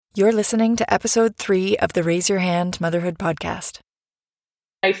You're listening to episode 3 of the Raise Your Hand Motherhood podcast.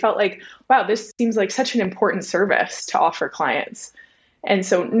 I felt like, wow, this seems like such an important service to offer clients. And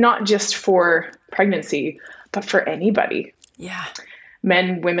so not just for pregnancy, but for anybody. Yeah.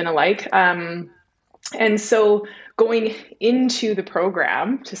 Men, women alike. And so going into the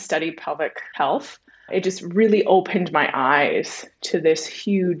program to study pelvic health, it just really opened my eyes to this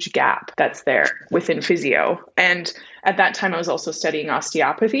huge gap that's there within physio. And at that time, I was also studying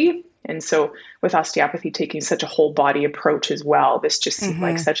osteopathy. And so with osteopathy taking such a whole body approach as well, this just seemed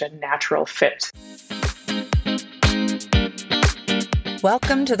like such a natural fit.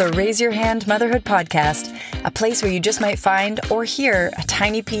 Welcome to the Raise Your Hand Motherhood podcast, a place where you just might find or hear a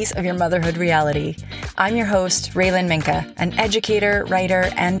tiny piece of your motherhood reality. I'm your host, Raylan Minka, an educator,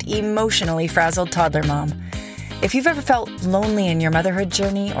 writer, and emotionally frazzled toddler mom. If you've ever felt lonely in your motherhood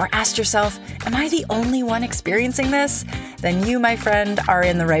journey or asked yourself, am I the only one experiencing this? Then you, my friend, are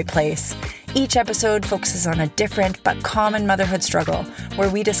in the right place. Each episode focuses on a different but common motherhood struggle, where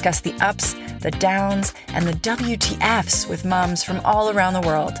we discuss the ups, the downs, and the WTFs with moms from all around the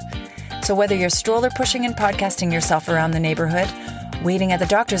world. So whether you're stroller pushing and podcasting yourself around the neighborhood, waiting at the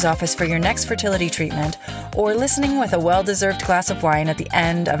doctor's office for your next fertility treatment, or listening with a well-deserved glass of wine at the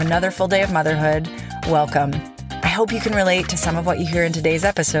end of another full day of motherhood, welcome. I hope you can relate to some of what you hear in today's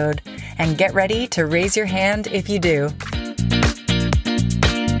episode, and get ready to raise your hand if you do.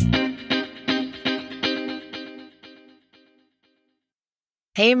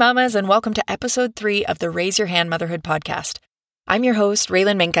 Hey mamas, and welcome to episode 3 of the Raise Your Hand Motherhood podcast. I'm your host,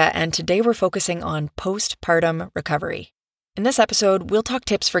 Raylan Minka, and today we're focusing on postpartum recovery. In this episode, we'll talk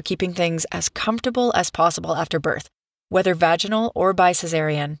tips for keeping things as comfortable as possible after birth, whether vaginal or by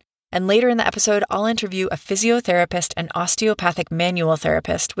cesarean. And later in the episode, I'll interview a physiotherapist and osteopathic manual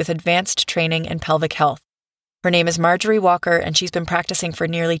therapist with advanced training in pelvic health. Her name is Marjorie Walker, and she's been practicing for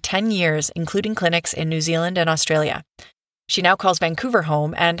nearly 10 years, including clinics in New Zealand and Australia. She now calls Vancouver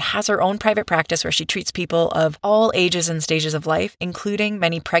home and has her own private practice where she treats people of all ages and stages of life, including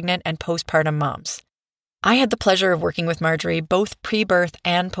many pregnant and postpartum moms. I had the pleasure of working with Marjorie both pre-birth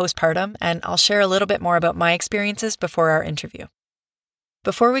and postpartum, and I'll share a little bit more about my experiences before our interview.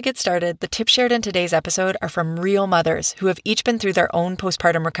 Before we get started, the tips shared in today's episode are from real mothers who have each been through their own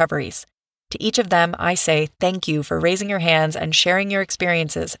postpartum recoveries. To each of them, I say thank you for raising your hands and sharing your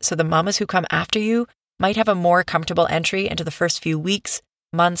experiences so the mamas who come after you might have a more comfortable entry into the first few weeks,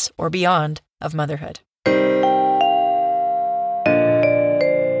 months, or beyond of motherhood.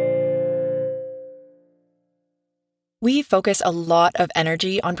 We focus a lot of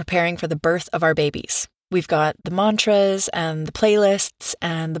energy on preparing for the birth of our babies. We've got the mantras and the playlists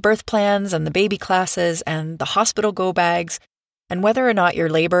and the birth plans and the baby classes and the hospital go bags. And whether or not your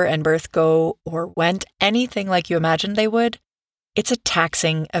labor and birth go or went anything like you imagined they would, it's a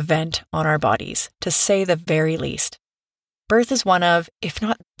taxing event on our bodies, to say the very least. Birth is one of, if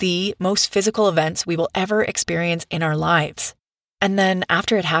not the most physical events we will ever experience in our lives. And then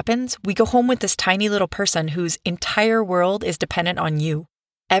after it happens, we go home with this tiny little person whose entire world is dependent on you,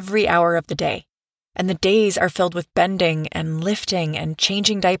 every hour of the day. And the days are filled with bending and lifting and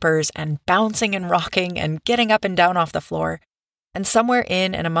changing diapers and bouncing and rocking and getting up and down off the floor. And somewhere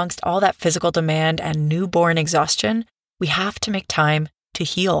in and amongst all that physical demand and newborn exhaustion, we have to make time to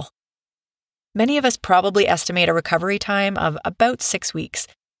heal. Many of us probably estimate a recovery time of about 6 weeks,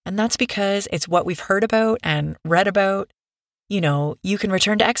 and that's because it's what we've heard about and read about. You know, you can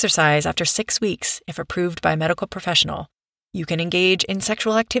return to exercise after 6 weeks if approved by a medical professional. You can engage in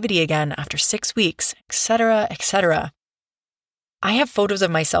sexual activity again after 6 weeks, etc., etc. I have photos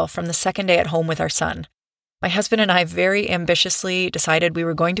of myself from the second day at home with our son. My husband and I very ambitiously decided we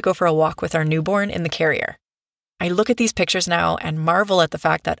were going to go for a walk with our newborn in the carrier. I look at these pictures now and marvel at the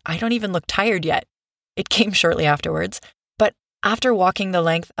fact that I don't even look tired yet. It came shortly afterwards, but after walking the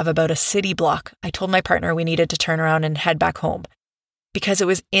length of about a city block, I told my partner we needed to turn around and head back home. Because it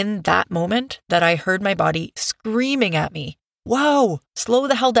was in that moment that I heard my body screaming at me, "Whoa, slow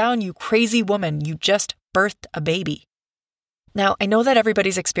the hell down, you crazy woman, you just birthed a baby." Now, I know that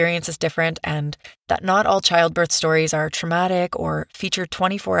everybody's experience is different and that not all childbirth stories are traumatic or feature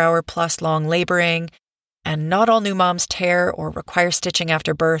 24-hour plus long laboring, and not all new moms tear or require stitching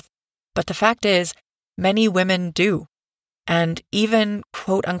after birth, but the fact is, many women do. And even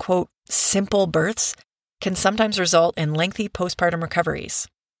quote-unquote simple births can sometimes result in lengthy postpartum recoveries.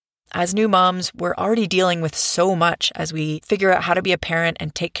 As new moms, we're already dealing with so much as we figure out how to be a parent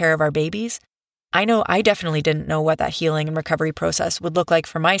and take care of our babies. I know I definitely didn't know what that healing and recovery process would look like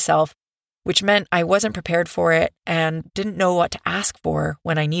for myself, which meant I wasn't prepared for it and didn't know what to ask for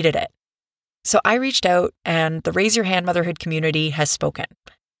when I needed it. So I reached out, and the Raise Your Hand Motherhood community has spoken.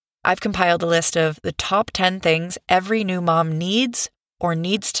 I've compiled a list of the top 10 things every new mom needs or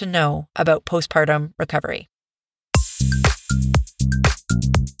needs to know about postpartum recovery.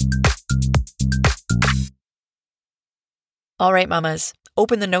 All right, mamas,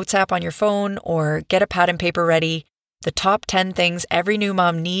 open the Notes app on your phone or get a pad and paper ready. The top 10 things every new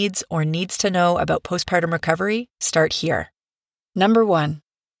mom needs or needs to know about postpartum recovery start here. Number 1,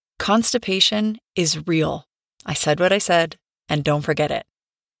 constipation is real. I said what I said, and don't forget it.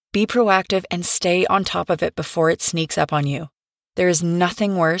 Be proactive and stay on top of it before it sneaks up on you. There is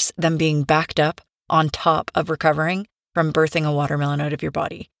nothing worse than being backed up on top of recovering from birthing a watermelon out of your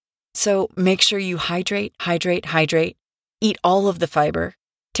body. So make sure you hydrate. Eat all of the fiber.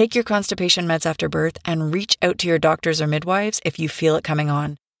 Take your constipation meds after birth and reach out to your doctors or midwives if you feel it coming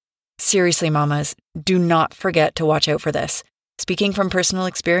on. Seriously, mamas, do not forget to watch out for this. Speaking from personal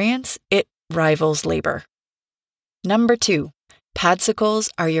experience, it rivals labor. Number 2, Padsicles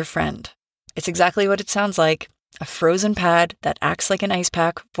are your friend. It's exactly what it sounds like, a frozen pad that acts like an ice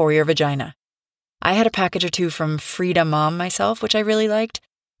pack for your vagina. I had a package or two from Frida Mom myself, which I really liked.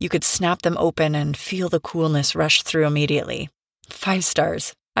 You could snap them open and feel the coolness rush through immediately. 5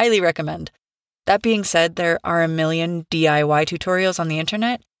 stars. Highly recommend. That being said, there are a million DIY tutorials on the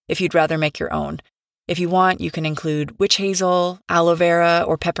internet if you'd rather make your own. If you want, you can include witch hazel, aloe vera,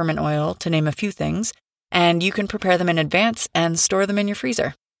 or peppermint oil, to name a few things, and you can prepare them in advance and store them in your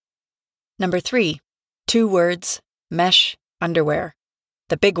freezer. Number 3, 2 words, mesh underwear.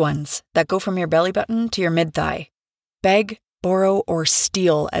 The big ones that go from your belly button to your mid-thigh. Beg, borrow, or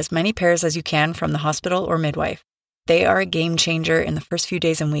steal as many pairs as you can from the hospital or midwife. They are a game changer in the first few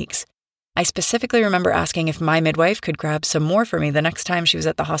days and weeks. I specifically remember asking if my midwife could grab some more for me the next time she was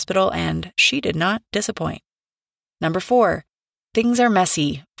at the hospital, and she did not disappoint. Number 4, things are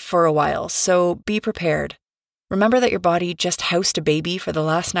messy for a while, so be prepared. Remember that your body just housed a baby for the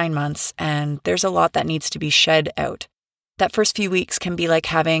last 9 months, and there's a lot that needs to be shed out. That first few weeks can be like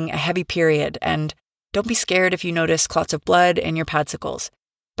having a heavy period, and don't be scared if you notice clots of blood in your padsicles.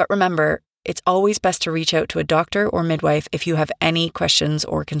 But remember, it's always best to reach out to a doctor or midwife if you have any questions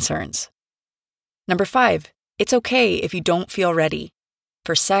or concerns. Number 5, it's okay if you don't feel ready.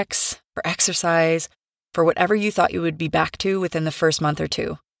 For sex, for exercise, for whatever you thought you would be back to within the first month or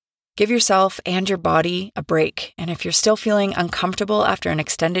 2. Give yourself and your body a break, and if you're still feeling uncomfortable after an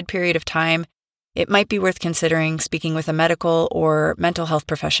extended period of time, it might be worth considering speaking with a medical or mental health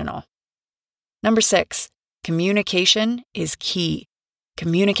professional. Number 6, communication is key.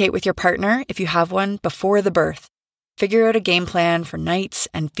 Communicate with your partner, if you have one, before the birth. Figure out a game plan for nights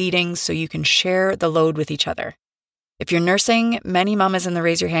and feedings so you can share the load with each other. If you're nursing, many mamas in the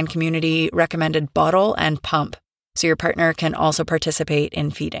Raise Your Hand community recommended bottle and pump, so your partner can also participate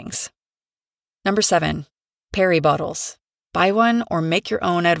in feedings. Number 7, peri bottles. Buy one or make your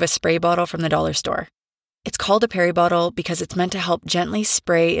own out of a spray bottle from the dollar store. It's called a peri bottle because it's meant to help gently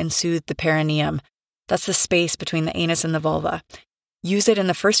spray and soothe the perineum. That's the space between the anus and the vulva. Use it in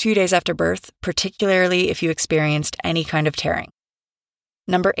the first few days after birth, particularly if you experienced any kind of tearing.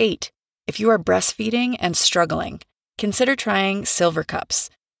 Number 8, if you are breastfeeding and struggling, consider trying silver cups.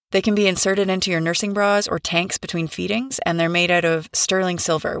 They can be inserted into your nursing bras or tanks between feedings, and they're made out of sterling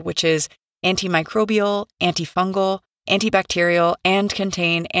silver, which is antimicrobial, antifungal, antibacterial, and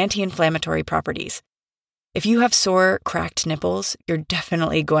contain anti-inflammatory properties. If you have sore, cracked nipples, you're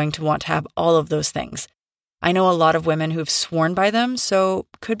definitely going to want to have all of those things. I know a lot of women who've sworn by them, so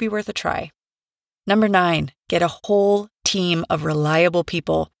could be worth a try. Number 9, get a whole team of reliable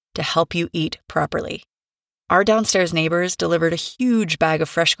people to help you eat properly. Our downstairs neighbors delivered a huge bag of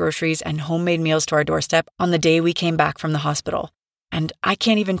fresh groceries and homemade meals to our doorstep on the day we came back from the hospital, and I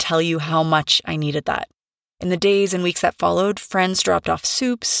can't even tell you how much I needed that. In the days and weeks that followed, friends dropped off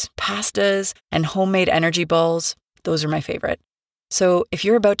soups, pastas, and homemade energy balls. Those are my favorite. So if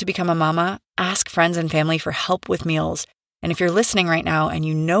you're about to become a mama, ask friends and family for help with meals. And if you're listening right now and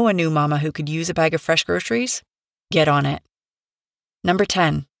you know a new mama who could use a bag of fresh groceries, get on it. Number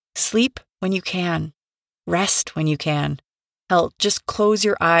 10, sleep when you can. Rest when you can. Hell, just close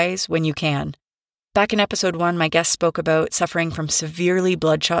your eyes when you can. Back in episode 1, my guest spoke about suffering from severely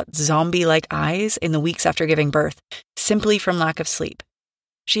bloodshot zombie-like eyes in the weeks after giving birth, simply from lack of sleep.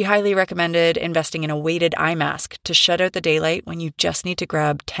 She highly recommended investing in a weighted eye mask to shut out the daylight when you just need to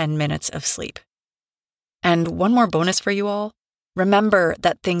grab 10 minutes of sleep. And one more bonus for you all. Remember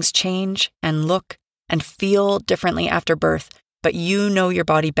that things change and look and feel differently after birth, but you know your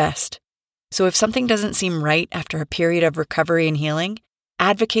body best. So if something doesn't seem right after a period of recovery and healing,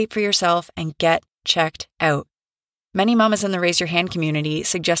 advocate for yourself and get checked out. Many mamas in the Raise Your Hand community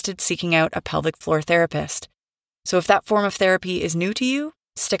suggested seeking out a pelvic floor therapist. So if that form of therapy is new to you,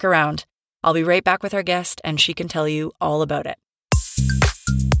 Stick around. I'll be right back with our guest, and she can tell you all about it.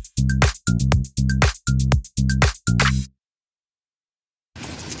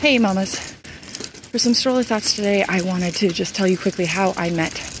 Hey, mamas. For some stroller thoughts today, I wanted to just tell you quickly how I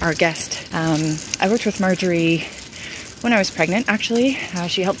met our guest. I worked with Marjorie when I was pregnant, actually.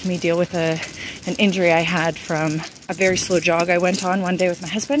 She helped me deal with an injury I had from a very slow jog I went on one day with my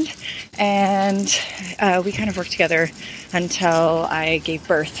husband. And we kind of worked together until I gave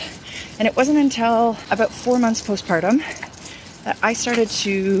birth. And it wasn't until about 4 months postpartum that I started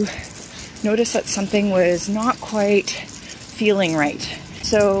to notice that something was not quite feeling right.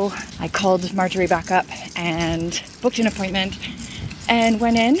 So I called Marjorie back up and booked an appointment and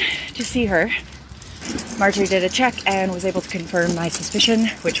went in to see her. Marjorie did a check and was able to confirm my suspicion,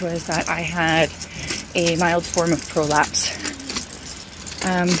 which was that I had a mild form of prolapse.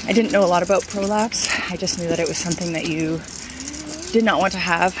 I didn't know a lot about prolapse. I just knew that it was something that you did not want to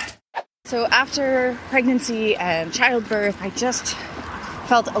have. So after pregnancy and childbirth, I just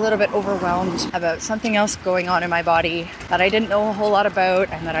felt a little bit overwhelmed about something else going on in my body that I didn't know a whole lot about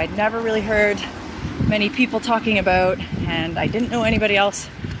and that I'd never really heard many people talking about, and I didn't know anybody else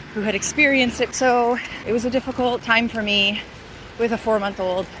who had experienced it. So it was a difficult time for me with a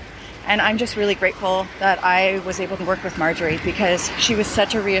 4-month-old, and I'm just really grateful that I was able to work with Marjorie because she was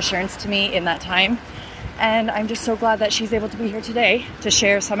such a reassurance to me in that time. And I'm just so glad that she's able to be here today to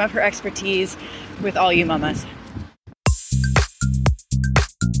share some of her expertise with all you mamas.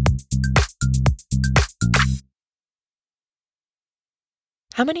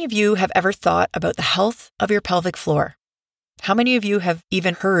 How many of you have ever thought about the health of your pelvic floor? How many of you have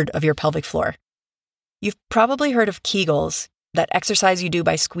even heard of your pelvic floor? You've probably heard of Kegels, that exercise you do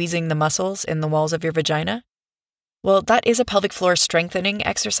by squeezing the muscles in the walls of your vagina. Well, that is a pelvic floor strengthening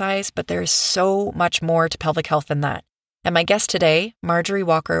exercise, but there is so much more to pelvic health than that. And my guest today, Marjorie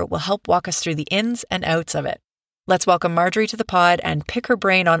Walker, will help walk us through the ins and outs of it. Let's welcome Marjorie to the pod and pick her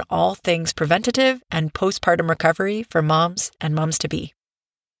brain on all things preventative and postpartum recovery for moms and moms-to-be.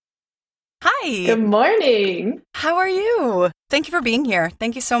 Hi. Good morning. How are you? Thank you for being here.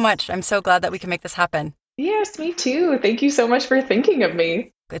 Thank you so much. I'm so glad that we can make this happen. Yes, me too. Thank you so much for thinking of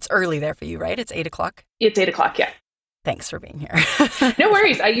me. It's early there for you, right? It's 8 o'clock? It's 8 o'clock, yeah. Thanks for being here. No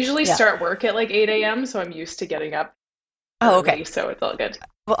worries. I usually start work at like 8 a.m., so I'm used to getting up early, okay. So it's all good.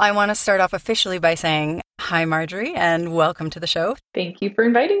 Well, I want to start off officially by saying hi, Marjorie, and welcome to the show. Thank you for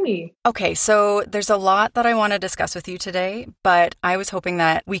inviting me. Okay, so there's a lot that I want to discuss with you today, but I was hoping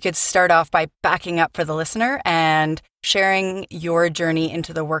that we could start off by backing up for the listener and sharing your journey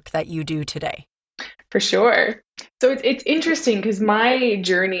into the work that you do today. For sure. So it's interesting because my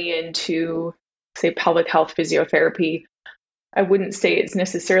journey into, say, pelvic health physiotherapy, I wouldn't say it's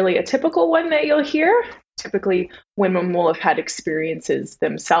necessarily a typical one that you'll hear. Typically, women will have had experiences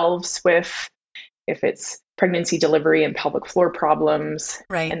themselves with, if it's pregnancy, delivery, and pelvic floor problems,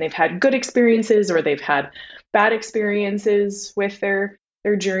 right? And they've had good experiences or they've had bad experiences with their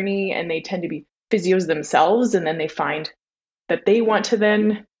journey, and they tend to be physios themselves, and then they find that they want to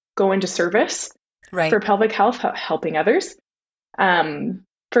then go into service for pelvic health, helping others.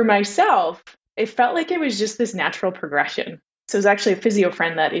 For myself, it felt like it was just this natural progression. So it was actually a physio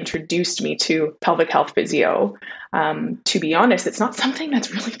friend that introduced me to pelvic health physio. To be honest, it's not something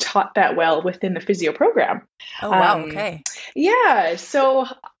that's really taught that well within the physio program. Oh, wow. Okay. Yeah. So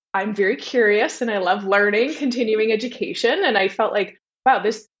I'm very curious and I love learning, continuing education. And I felt like, wow,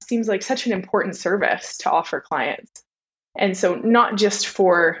 this seems like such an important service to offer clients. And so not just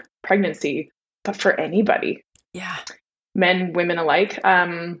for pregnancy, but for anybody. Yeah. Men, women alike.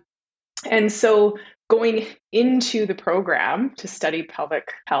 And so going into the program to study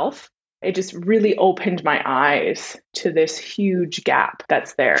pelvic health, it just really opened my eyes to this huge gap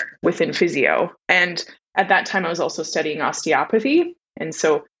that's there within physio. And at that time, I was also studying osteopathy. And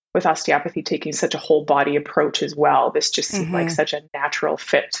so with osteopathy taking such a whole body approach as well, this just seemed like such a natural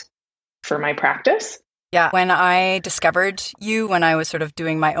fit for my practice. Yeah. When I discovered you, when I was sort of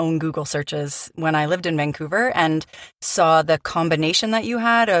doing my own Google searches when I lived in Vancouver and saw the combination that you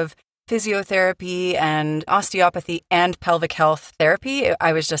had of physiotherapy and osteopathy and pelvic health therapy,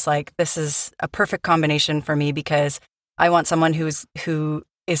 I was just like, this is a perfect combination for me because I want someone who is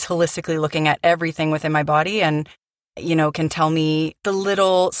holistically looking at everything within my body and, you know, can tell me the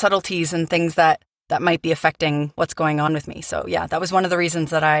little subtleties and things that might be affecting what's going on with me. So yeah, that was one of the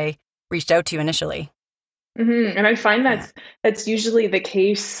reasons that I reached out to you initially. And I find that's usually the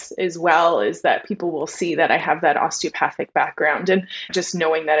case as well, is that people will see that I have that osteopathic background, and just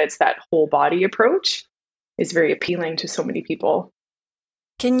knowing that it's that whole body approach is very appealing to so many people.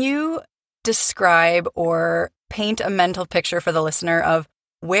 Can you describe or paint a mental picture for the listener of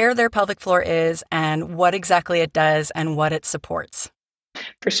where their pelvic floor is and what exactly it does and what it supports?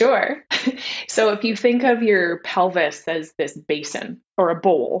 For sure. So if you think of your pelvis as this basin or a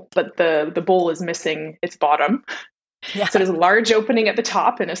bowl, but the bowl is missing its bottom. Yeah. So there's a large opening at the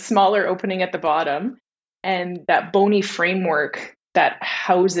top and a smaller opening at the bottom. And that bony framework that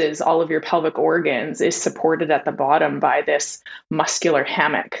houses all of your pelvic organs is supported at the bottom by this muscular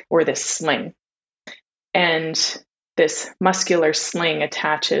hammock or this sling. And this muscular sling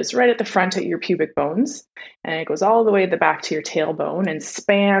attaches right at the front at your pubic bones, and it goes all the way at the back to your tailbone and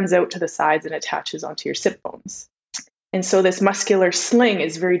spans out to the sides and attaches onto your sit bones. And so this muscular sling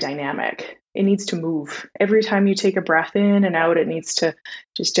is very dynamic. It needs to move. Every time you take a breath in and out, it needs to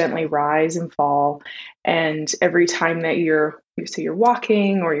just gently rise and fall. And every time that you're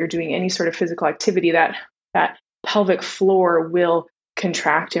walking or you're doing any sort of physical activity, that pelvic floor will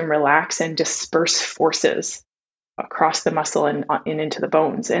contract and relax and disperse forces across the muscle and into the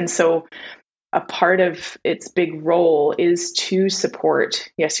bones. And so a part of its big role is to support,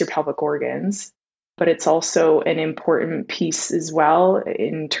 yes, your pelvic organs, but it's also an important piece as well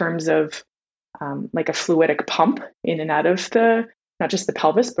in terms of like a fluidic pump in and out of not just the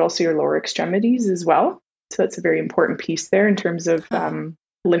pelvis, but also your lower extremities as well. So that's a very important piece there in terms of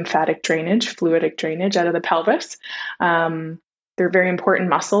lymphatic drainage, fluidic drainage out of the pelvis. They're very important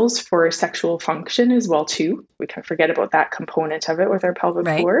muscles for sexual function as well, too. We can forget about that component of it with our pelvic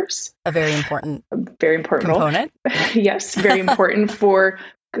floors. A very important component. Yes, very important for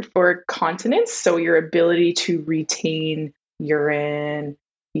continence. So your ability to retain urine,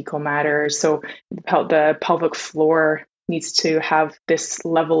 fecal matter. So the pelvic floor needs to have this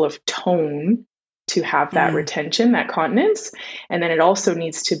level of tone to have that retention, that continence. And then it also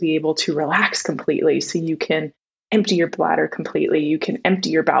needs to be able to relax completely so you can empty your bladder completely. You can empty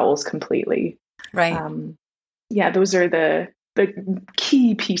your bowels completely. Right. Those are the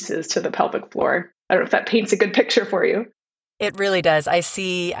key pieces to the pelvic floor. I don't know if that paints a good picture for you. It really does.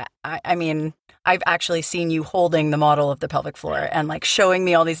 I mean, I've actually seen you holding the model of the pelvic floor and like showing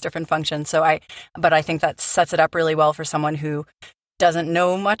me all these different functions. But I think that sets it up really well for someone who doesn't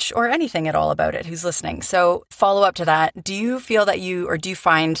know much or anything at all about it, who's listening. So follow up to that, do you feel that do you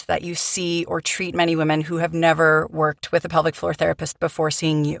find that you see or treat many women who have never worked with a pelvic floor therapist before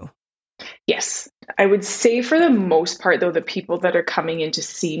seeing you? Yes. I would say for the most part, though, the people that are coming in to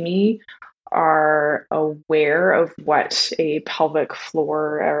see me are aware of what a pelvic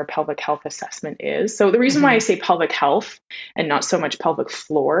floor or a pelvic health assessment is. So the reason why I say pelvic health and not so much pelvic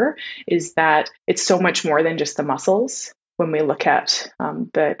floor is that it's so much more than just the muscles. When we look at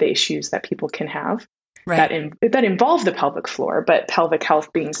the issues that people can have that involve the pelvic floor, but pelvic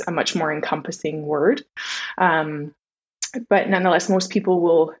health being a much more encompassing word. But nonetheless, most people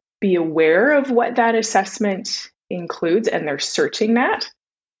will be aware of what that assessment includes, and they're searching that.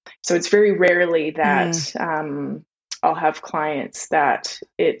 So it's very rarely that I'll have clients that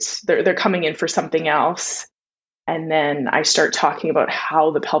they're coming in for something else, and then I start talking about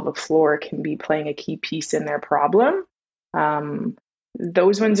how the pelvic floor can be playing a key piece in their problem.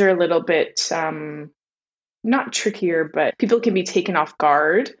 Those ones are a little bit not trickier, but people can be taken off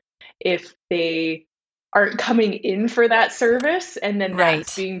guard if aren't coming in for that service and then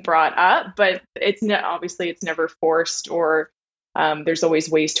that's being brought up. But obviously it's never forced, or there's always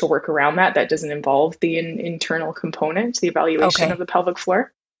ways to work around that. That doesn't involve the internal component, the evaluation of the pelvic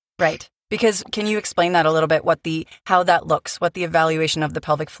floor. Right. Because can you explain that a little bit, how that looks, what the evaluation of the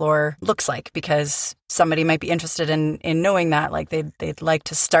pelvic floor looks like? Because somebody might be interested in knowing that, like they'd like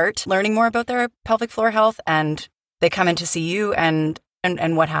to start learning more about their pelvic floor health, and they come in to see you, and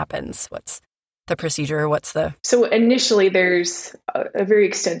what happens? What's the procedure? So initially there's a very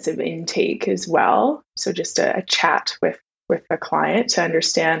extensive intake as well. So just a chat with the client to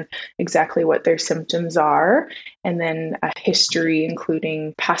understand exactly what their symptoms are, and then a history,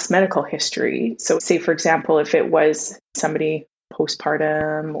 including past medical history. So say, for example, if it was somebody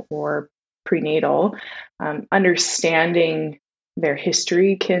postpartum or prenatal, understanding their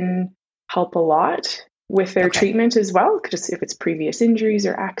history can help a lot with their treatment as well, just if it's previous injuries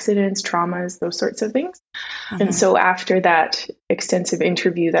or accidents, traumas, those sorts of things. And so after that extensive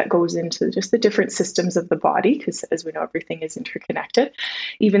interview that goes into just the different systems of the body, because as we know, everything is interconnected,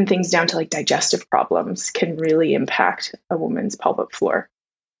 even things down to like digestive problems can really impact a woman's pelvic floor.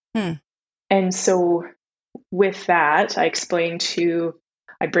 And so with that, I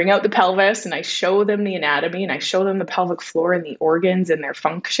bring out the pelvis and I show them the anatomy and I show them the pelvic floor and the organs and their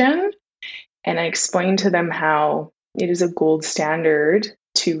function. And I explain to them how it is a gold standard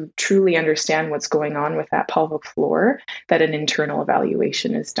to truly understand what's going on with that pelvic floor, that an internal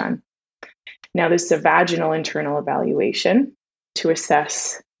evaluation is done. Now, this is a vaginal internal evaluation. to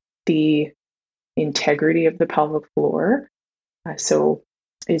assess the integrity of the pelvic floor. So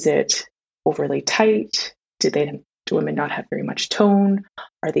is it overly tight? Do women not have very much tone?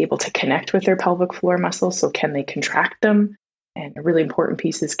 Are they able to connect with their pelvic floor muscles? So can they contract them? And a really important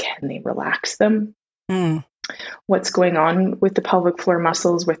piece is, can they relax them? What's going on with the pelvic floor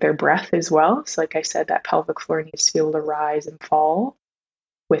muscles with their breath as well? So like I said, that pelvic floor needs to be able to rise and fall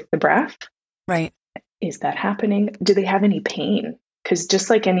with the breath. Right. Is that happening? Do they have any pain? Because just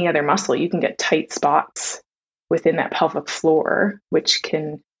like any other muscle, you can get tight spots within that pelvic floor, which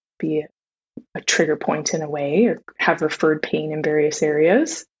can be a trigger point in a way, or have referred pain in various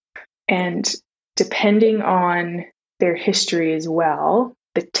areas. And depending on their history as well,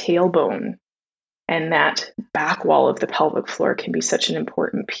 the tailbone and that back wall of the pelvic floor can be such an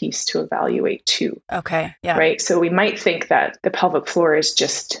important piece to evaluate too. Okay. Yeah. Right. So we might think that the pelvic floor is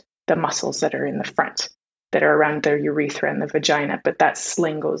just the muscles that are in the front, that are around the urethra and the vagina, but that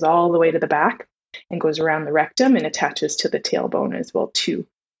sling goes all the way to the back and goes around the rectum and attaches to the tailbone as well too.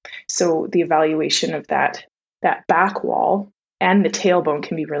 So the evaluation of that back wall and the tailbone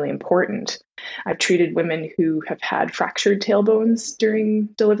can be really important. I've treated women who have had fractured tailbones during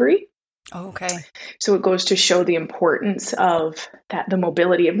delivery. Oh, okay. So it goes to show the importance of the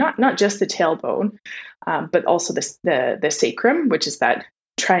mobility of not just the tailbone, but also the sacrum, which is that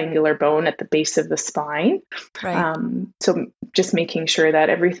triangular bone at the base of the spine. Right. So just making sure that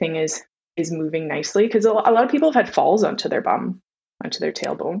everything is moving nicely, because a lot of people have had falls onto their bum, onto their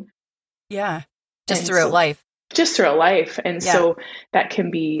tailbone. Yeah. Just throughout life. Just throughout life. And Yeah. so that can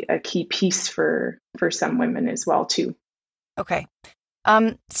be a key piece for some women as well too. Okay.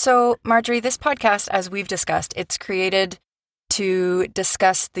 So Marjorie, this podcast, as we've discussed, it's created to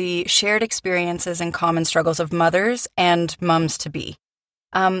discuss the shared experiences and common struggles of mothers and mums to be.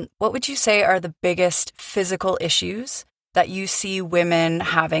 What would you say are the biggest physical issues that you see women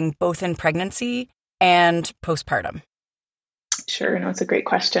having both in pregnancy and postpartum? Sure. No, it's a great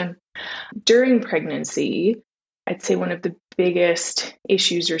question. During pregnancy, I'd say one of the biggest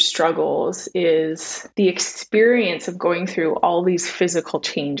issues or struggles is the experience of going through all these physical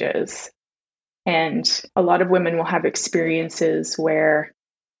changes. And a lot of women will have experiences where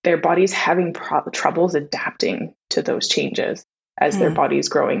their body's having troubles adapting to those changes as their body is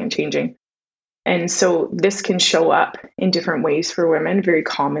growing and changing. And so this can show up in different ways for women. Very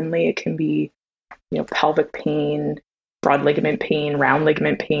commonly, it can be, pelvic pain, broad ligament pain, round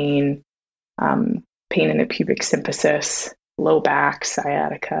ligament pain, pain in the pubic symphysis, low back,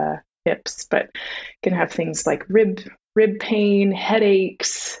 sciatica, hips, but can have things like rib pain,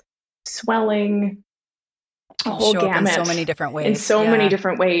 headaches, swelling, a whole gamut. In so many different ways. In so many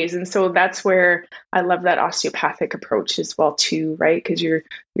different ways. And so that's where I love that osteopathic approach as well too, right? Because you're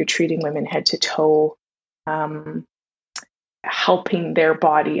treating women head to toe, helping their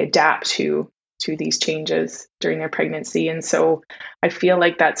body adapt to these changes during their pregnancy. And so I feel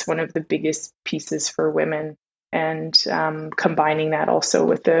like that's one of the biggest pieces for women, and combining that also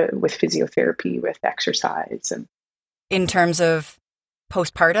with physiotherapy, with exercise. And in terms of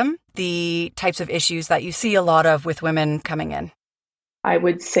postpartum, the types of issues that you see a lot of with women coming in, I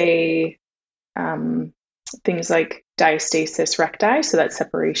would say things like diastasis recti, so that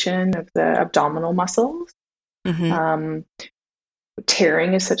separation of the abdominal muscles.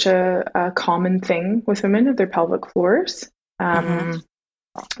 Tearing is such a common thing with women of their pelvic floors, the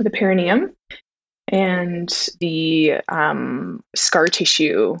perineum, and the scar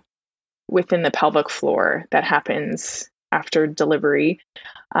tissue within the pelvic floor that happens after delivery.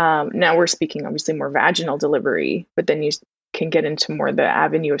 Now we're speaking obviously more vaginal delivery, but then you can get into more the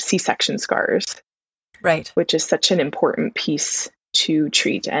avenue of C-section scars, right? Which is such an important piece to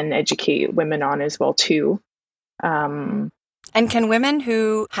treat and educate women on as well too. And can women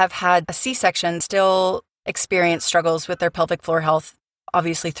who have had a C-section still experience struggles with their pelvic floor health,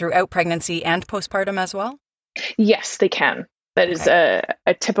 obviously throughout pregnancy and postpartum as well? Yes, they can. That is a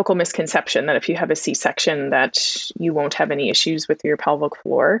typical misconception, that if you have a C-section that you won't have any issues with your pelvic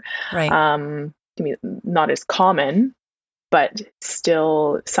floor. Right. Not as common, but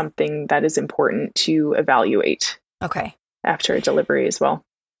still something that is important to evaluate. Okay. After a delivery as well.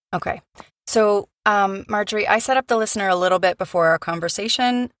 Okay. So, Marjorie, I set up the listener a little bit before our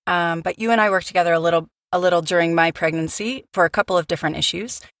conversation, but you and I worked together a little during my pregnancy for a couple of different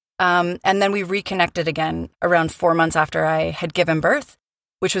issues. And then we reconnected again around 4 months after I had given birth,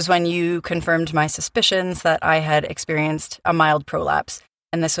 which was when you confirmed my suspicions that I had experienced a mild prolapse.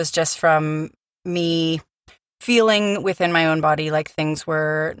 And this was just from me feeling within my own body like things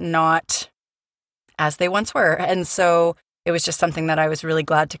were not as they once were. And so it was just something that I was really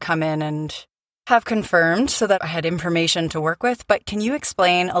glad to come in and have confirmed so that I had information to work with, but can you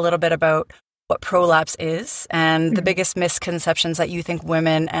explain a little bit about what prolapse is and the biggest misconceptions that you think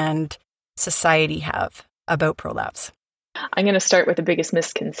women and society have about prolapse? I'm going to start with the biggest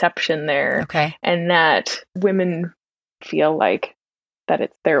misconception there. Okay. And that women feel like that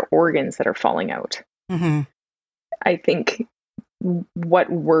it's their organs that are falling out. Mm-hmm. I think what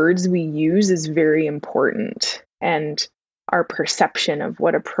words we use is very important, and our perception of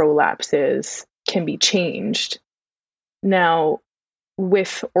what a prolapse is can be changed. Now,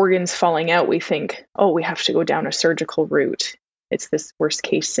 with organs falling out, we think, oh, we have to go down a surgical route. It's this worst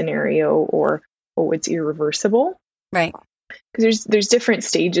case scenario, or, oh, it's irreversible. Right. Because there's different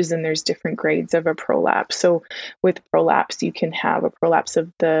stages and there's different grades of a prolapse. So with prolapse, you can have a prolapse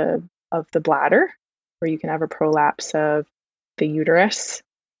of the bladder, or you can have a prolapse of the uterus.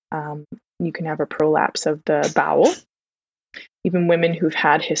 You can have a prolapse of the bowel. Even women who've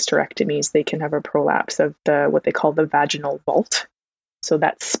had hysterectomies, they can have a prolapse of what they call the vaginal vault. So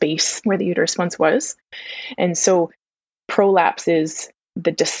that space where the uterus once was. And so prolapse is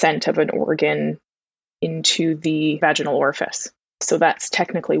the descent of an organ into the vaginal orifice. So that's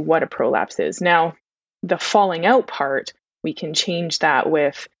technically what a prolapse is. Now, the falling out part, we can change that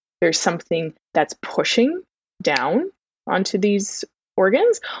with there's something that's pushing down onto these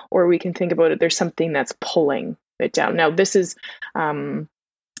organs, or we can think about it, there's something that's pulling it down. Now, this is,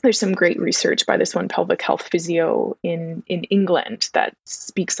 there's some great research by this one pelvic health physio in England that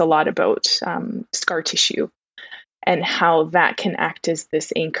speaks a lot about scar tissue and how that can act as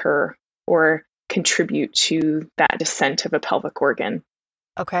this anchor or contribute to that descent of a pelvic organ.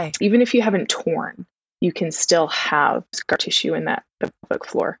 Okay. Even if you haven't torn, you can still have scar tissue in the pelvic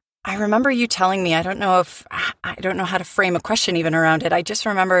floor. I remember you telling me, I don't know how to frame a question even around it. I just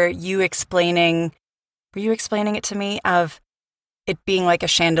remember you explaining it to me of it being like a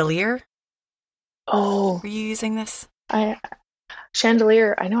chandelier? Oh. Were you using this?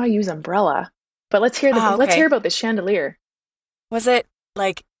 Chandelier, I know I use umbrella, but let's hear about the chandelier. Was it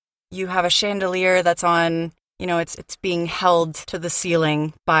like you have a chandelier that's on, it's being held to the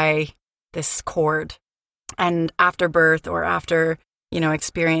ceiling by this cord, and after birth or after,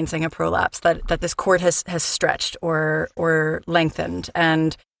 experiencing a prolapse, that this cord has stretched or lengthened,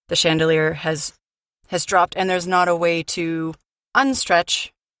 and the chandelier has dropped, and there's not a way to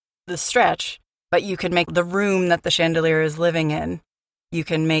unstretch the stretch, but you can make the room that the chandelier is living in, you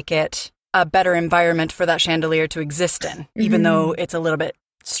can make it a better environment for that chandelier to exist in, even though it's a little bit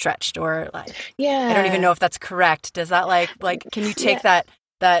stretched, or like, I don't even know if that's correct. Does that like can you take that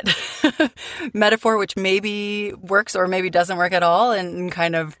metaphor, which maybe works or maybe doesn't work at all, and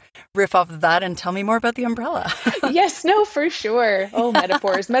kind of riff off of that and tell me more about the umbrella? Yes, no, for sure. Oh,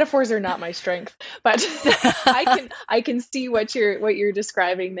 metaphors are not my strength, but I can see what you're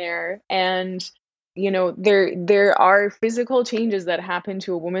describing there. And there are physical changes that happen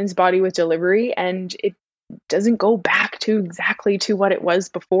to a woman's body with delivery, and it doesn't go back to exactly to what it was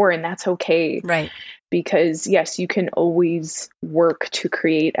before, and that's okay. Right. Because yes, you can always work to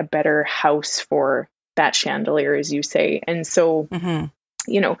create a better house for that chandelier, as you say. And so,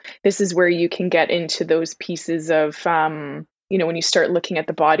 this is where you can get into those pieces of, when you start looking at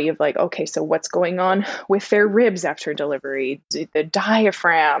the body of like, okay, so what's going on with their ribs after delivery, the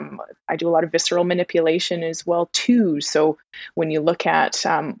diaphragm. I do a lot of visceral manipulation as well too. So when you look at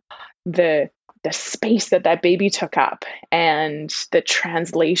the space that baby took up, and the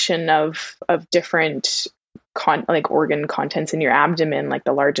translation of different organ contents in your abdomen, like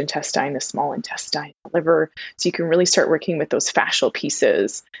the large intestine, the small intestine, the liver. So you can really start working with those fascial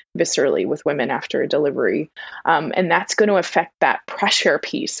pieces viscerally with women after a delivery. And that's going to affect that pressure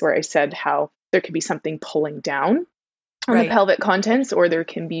piece where I said how there could be something pulling down on the pelvic contents, or there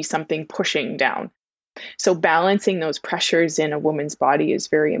can be something pushing down. So balancing those pressures in a woman's body is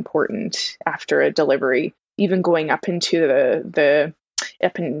very important after a delivery, even going up into the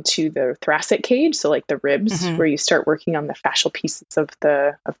thoracic cage. So like the ribs, where you start working on the fascial pieces of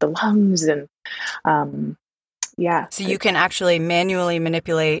the lungs. And so you can actually manually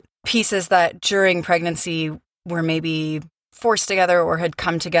manipulate pieces that during pregnancy were maybe forced together or had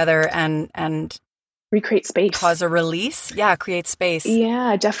come together and recreate space, cause a release. Create space.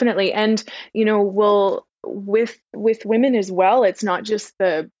 Yeah, definitely. And with women as well, it's not just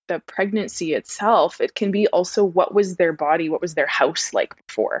the pregnancy itself. It can be also what was their body, what was their house like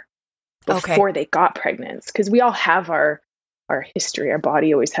before they got pregnant. Because we all have our history. Our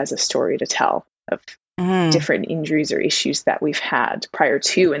body always has a story to tell of different injuries or issues that we've had prior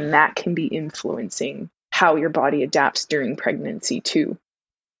to, and that can be influencing how your body adapts during pregnancy too.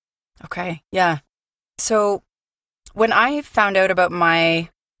 Okay. Yeah. So when I found out about my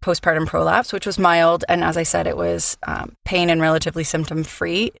postpartum prolapse, which was mild. And as I said, it was pain and relatively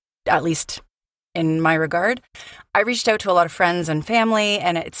symptom-free, at least in my regard. I reached out to a lot of friends and family,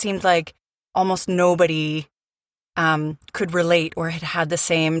 and it seemed like almost nobody could relate or had had the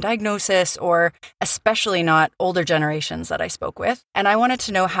same diagnosis, or especially not older generations that I spoke with. And I wanted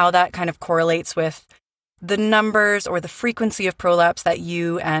to know how that kind of correlates with the numbers or the frequency of prolapse that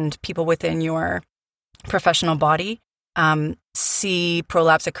you and people within your professional body see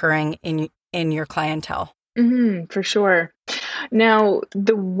prolapse occurring in your clientele. For sure. Now,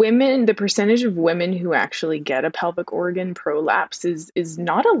 the percentage of women who actually get a pelvic organ prolapse is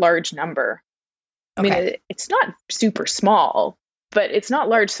not a large number. I mean, it's not super small, but it's not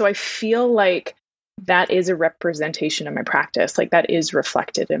large. So I feel like that is a representation of my practice. Like that is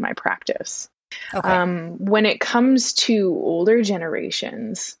reflected in my practice. When it comes to older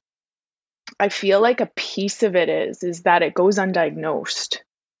generations, I feel like a piece of it is that it goes undiagnosed,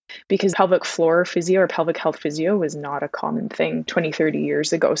 because pelvic floor physio or pelvic health physio was not a common thing 20, 30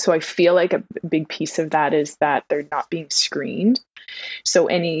 years ago. So I feel like a big piece of that is that they're not being screened. So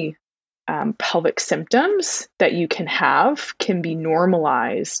any pelvic symptoms that you can have can be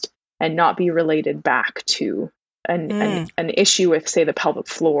normalized and not be related back to an issue with, say, the pelvic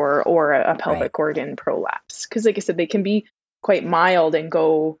floor or a pelvic organ prolapse. Because like I said, they can be quite mild and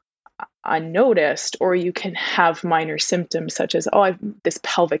go unnoticed, or you can have minor symptoms such as, I've this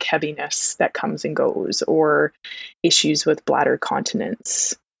pelvic heaviness that comes and goes, or issues with bladder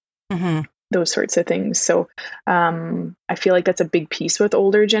continence, those sorts of things. So I feel like that's a big piece with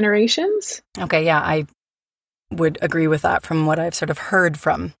older generations. Okay, yeah, I would agree with that from what I've sort of heard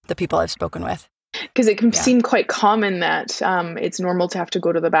from the people I've spoken with. Because it can seem quite common that it's normal to have to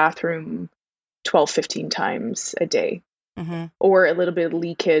go to the bathroom 12, 15 times a day. Or a little bit of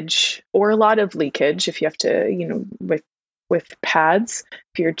leakage, or a lot of leakage if you have to, with pads,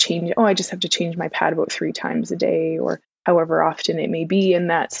 if you're changing, I just have to change my pad about 3 times a day, or however often it may be. And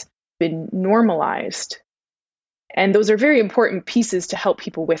that's been normalized. And those are very important pieces to help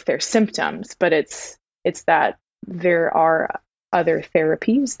people with their symptoms, but it's that there are other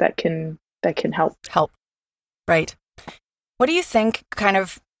therapies that can help. Right. What do you think, kind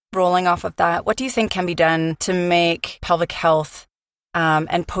of rolling off of that, what do you think can be done to make pelvic health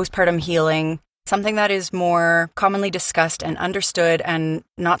and postpartum healing something that is more commonly discussed and understood and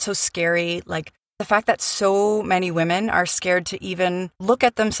not so scary? Like the fact that so many women are scared to even look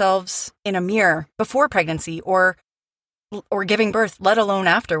at themselves in a mirror before pregnancy or giving birth, let alone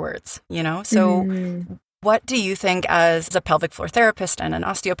afterwards, So what do you think, as a pelvic floor therapist and an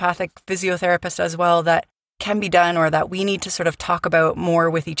osteopathic physiotherapist as well, that can be done, or that we need to sort of talk about more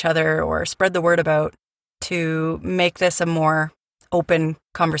with each other or spread the word about to make this a more open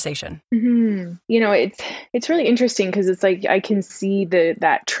conversation? It's really interesting, because it's like I can see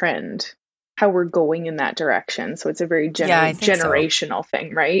that trend, how we're going in that direction. So it's a very generational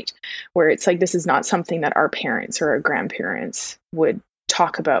thing, right? Where it's like, this is not something that our parents or our grandparents would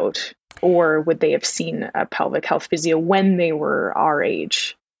talk about, or would they have seen a pelvic health physio when they were our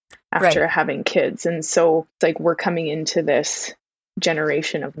age after having kids. And so it's like we're coming into this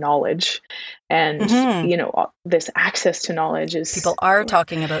generation of knowledge, and this access to knowledge is, people are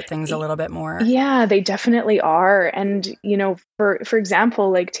talking about things a little bit more. Yeah, they definitely are. And for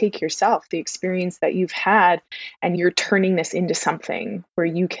example, like take yourself, the experience that you've had, and you're turning this into something where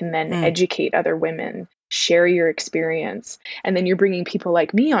you can then educate other women, share your experience, and then you're bringing people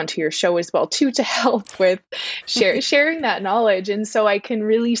like me onto your show as well too, to help with sharing that knowledge. And so I can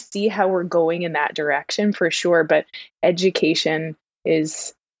really see how we're going in that direction for sure. But education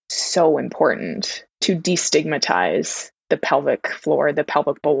is so important to destigmatize the pelvic floor, the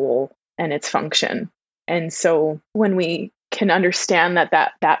pelvic bowl, and its function. And so when we can understand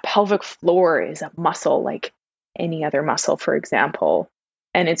that pelvic floor is a muscle like any other muscle, for example,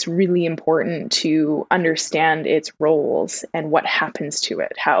 and it's really important to understand its roles and what happens to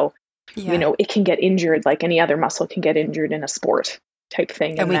it, how, it can get injured like any other muscle can get injured in a sport type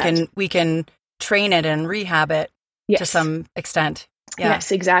thing. And we can train it and rehab it to some extent. Yeah.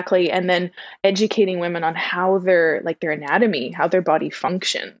 Yes, exactly. And then educating women on how their anatomy, how their body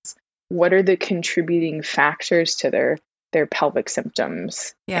functions, what are the contributing factors to their pelvic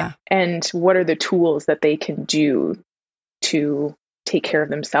symptoms, and what are the tools that they can do to take care of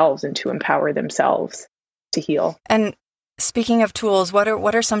themselves and to empower themselves to heal. And speaking of tools, what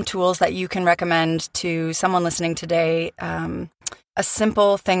are some tools that you can recommend to someone listening today? A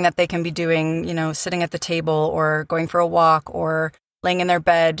simple thing that they can be doing, sitting at the table or going for a walk or laying in their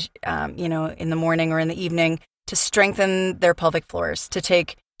bed, in the morning or in the evening, to strengthen their pelvic floors, to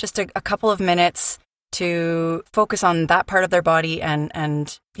take just a couple of minutes to focus on that part of their body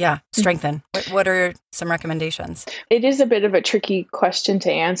and strengthen? What are some recommendations? It is a bit of a tricky question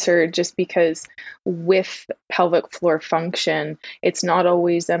to answer just because with pelvic floor function, it's not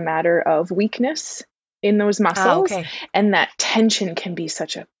always a matter of weakness in those muscles. Okay. And that tension can be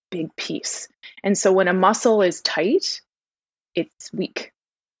such a big piece. And so when a muscle is tight, it's weak.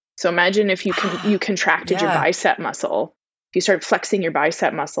 So imagine if you contracted your bicep muscle. If you start flexing your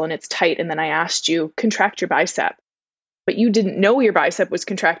bicep muscle and it's tight, and then I asked you, contract your bicep, but you didn't know your bicep was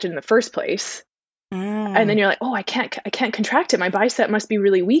contracted in the first place. And then you're like, oh, I can't contract it. My bicep must be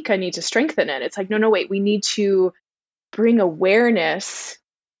really weak. I need to strengthen it. It's like, no, wait, we need to bring awareness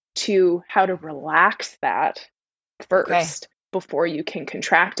to how to relax that first before you can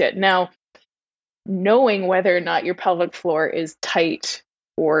contract it. Now, knowing whether or not your pelvic floor is tight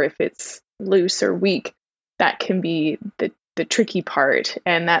or if it's loose or weak, that can be the tricky part.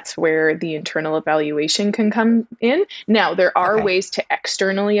 And that's where the internal evaluation can come in. Now, there are ways to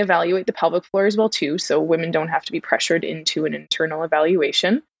externally evaluate the pelvic floor as well, too. So women don't have to be pressured into an internal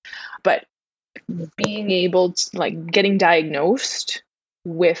evaluation. But being able to, getting diagnosed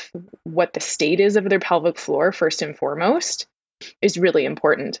with what the state is of their pelvic floor, first and foremost, is really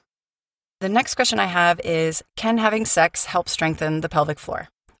important. The next question I have is, can having sex help strengthen the pelvic floor?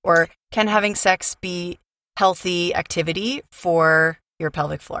 Or can having sex be healthy activity for your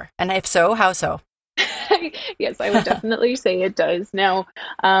pelvic floor? And if so, how so? Yes, I would definitely say it does. Now,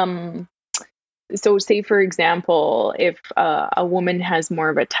 so say, for example, if a woman has more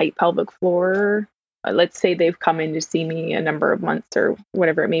of a tight pelvic floor, let's say they've come in to see me a number of months or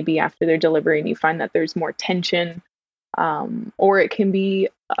whatever it may be after their delivery, and you find that there's more tension, or it can be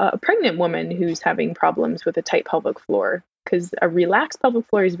a pregnant woman who's having problems with a tight pelvic floor, because a relaxed pelvic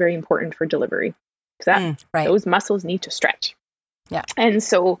floor is very important for delivery. Those muscles need to stretch. Yeah. And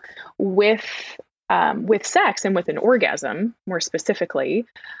so with sex and with an orgasm, more specifically,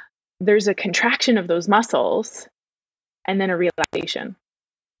 there's a contraction of those muscles and then a relaxation.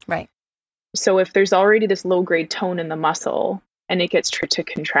 Right. So if there's already this low grade tone in the muscle and it gets to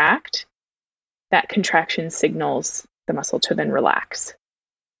contract, that contraction signals the muscle to then relax.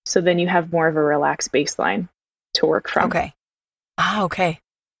 So then you have more of a relaxed baseline to work from. Okay. Okay.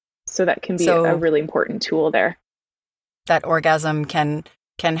 So that can be a really important tool there. That orgasm can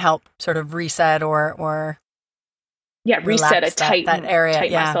help sort of reset or reset a tight area,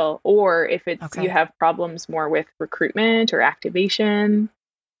 muscle. Or if it's you have problems more with recruitment or activation,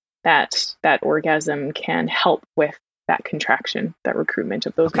 that orgasm can help with that contraction, that recruitment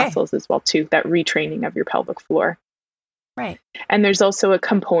of those muscles as well too, that retraining of your pelvic floor. Right. And there's also a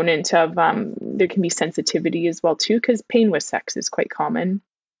component of there can be sensitivity as well too, because pain with sex is quite common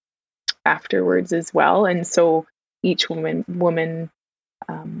afterwards as well. And so each woman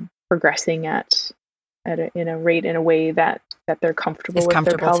progressing in a rate, in a way that they're comfortable with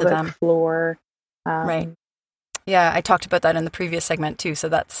their pelvic floor. Right. Yeah, I talked about that in the previous segment too. So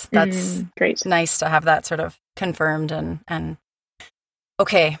that's great. Nice to have that sort of confirmed and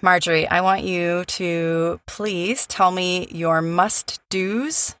okay, Marjorie, I want you to please tell me your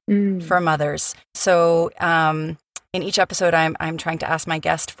must-dos for mothers. So in each episode, I'm trying to ask my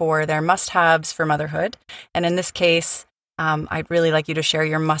guest for their must-haves for motherhood. And in this case, I'd really like you to share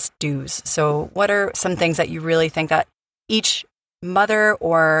your must-dos. So what are some things that you really think that each mother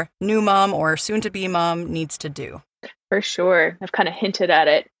or new mom or soon-to-be mom needs to do? For sure. I've kind of hinted at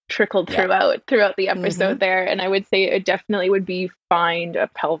it, trickled throughout the episode there. And I would say it definitely would be find a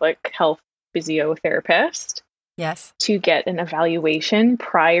pelvic health physiotherapist. Yes. To get an evaluation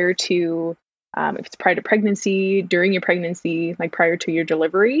prior to, if it's prior to pregnancy, during your pregnancy, like prior to your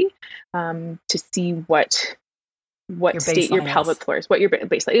delivery, to see what state your pelvic floor is, what your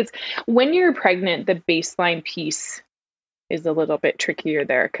baseline is. When you're pregnant, the baseline piece is a little bit trickier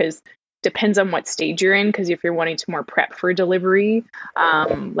there, because depends on what stage you're in. Because if you're wanting to more prep for delivery,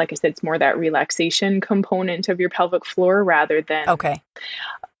 like I said, it's more that relaxation component of your pelvic floor rather than. Okay.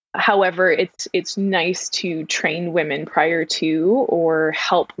 However, it's nice to train women prior to, or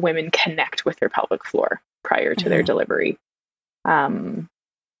help women connect with their pelvic floor prior to their delivery. And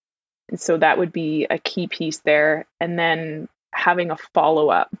so that would be a key piece there. And then having a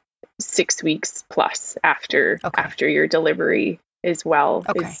follow-up 6 weeks plus after your delivery as well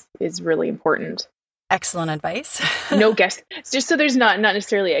is really important. Excellent advice. No guess. It's just so there's not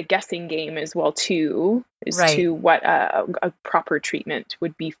necessarily a guessing game as well too, to what a proper treatment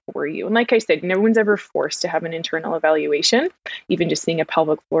would be for you. And like I said, no one's ever forced to have an internal evaluation. Even just seeing a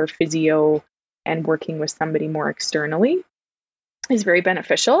pelvic floor physio and working with somebody more externally is very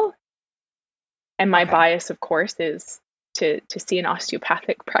beneficial. And my bias, of course, is to see an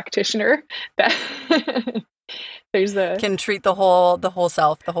osteopathic practitioner that can treat the whole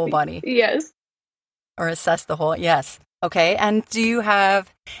self, the whole body. Yes. Or assess the whole. Yes. Okay. And do you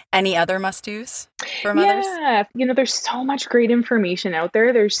have any other must-dos for mothers? Yeah. There's so much great information out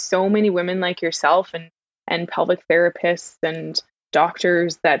there. There's so many women like yourself and pelvic therapists and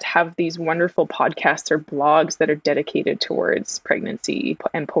doctors that have these wonderful podcasts or blogs that are dedicated towards pregnancy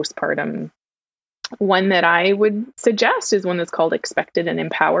and postpartum. One that I would suggest is one that's called Expected and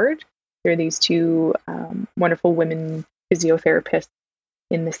Empowered. There are these two wonderful women physiotherapists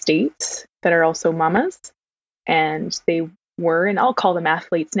in the States that are also mamas. And they were, and I'll call them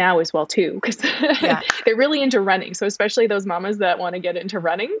athletes now as well too, because they're really into running. So especially those mamas that want to get into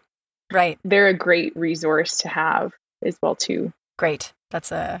running, right? They're a great resource to have as well too. Great.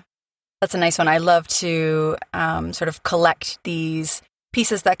 That's a nice one. I love to sort of collect these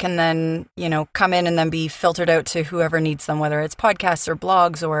pieces that can then, come in and then be filtered out to whoever needs them, whether it's podcasts or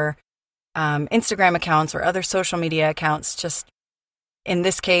blogs or Instagram accounts or other social media accounts. Just in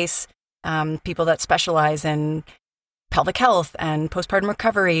this case, people that specialize in pelvic health and postpartum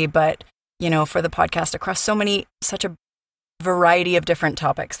recovery, but, for the podcast across such a variety of different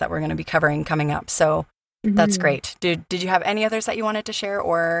topics that we're going to be covering coming up. So that's great. Did you have any others that you wanted to share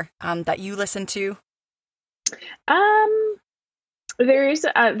or that you listened to? There is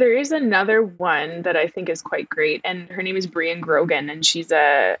another one that I think is quite great, and her name is Brian Grogan, and she's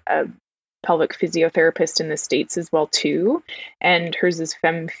a pelvic physiotherapist in the States as well too. And hers is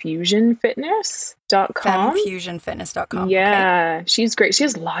femfusionfitness.com. Femfusionfitness.com. Yeah, okay. She's great. She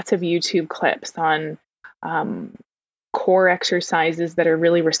has lots of YouTube clips on core exercises that are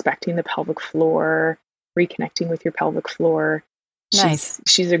really respecting the pelvic floor, reconnecting with your pelvic floor. Nice.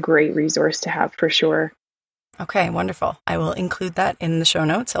 She's a great resource to have for sure. Okay, wonderful. I will include that in the show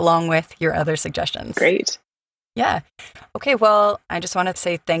notes along with your other suggestions. Great. Yeah. Okay, well, I just wanted to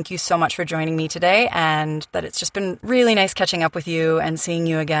say thank you so much for joining me today, and that it's just been really nice catching up with you and seeing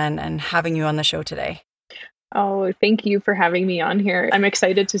you again and having you on the show today. Oh, thank you for having me on here. I'm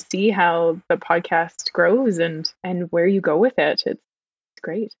excited to see how the podcast grows and where you go with it. It's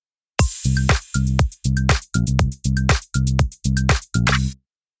great.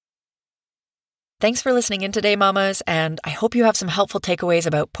 Thanks for listening in today, mamas, and I hope you have some helpful takeaways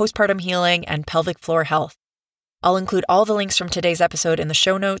about postpartum healing and pelvic floor health. I'll include all the links from today's episode in the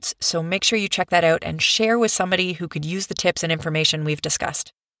show notes, so make sure you check that out and share with somebody who could use the tips and information we've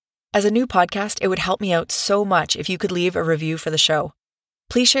discussed. As a new podcast, it would help me out so much if you could leave a review for the show.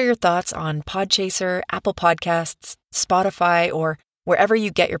 Please share your thoughts on Podchaser, Apple Podcasts, Spotify, or wherever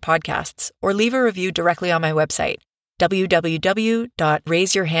you get your podcasts, or leave a review directly on my website,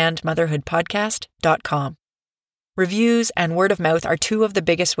 www.raiseyourhandmotherhoodpodcast.com. Reviews and word of mouth are two of the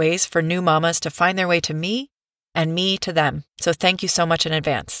biggest ways for new mamas to find their way to me and me to them. So thank you so much in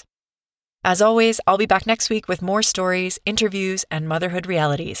advance. As always, I'll be back next week with more stories, interviews, and motherhood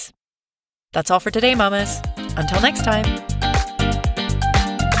realities. That's all for today, mamas. Until next time.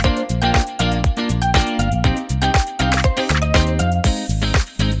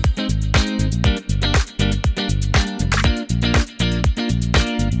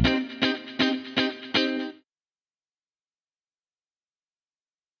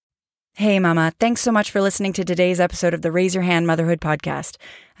 Hey, Mama. Thanks so much for listening to today's episode of the Raise Your Hand Motherhood Podcast.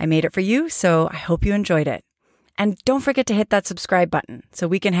 I made it for you, so I hope you enjoyed it. And don't forget to hit that subscribe button so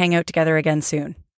we can hang out together again soon.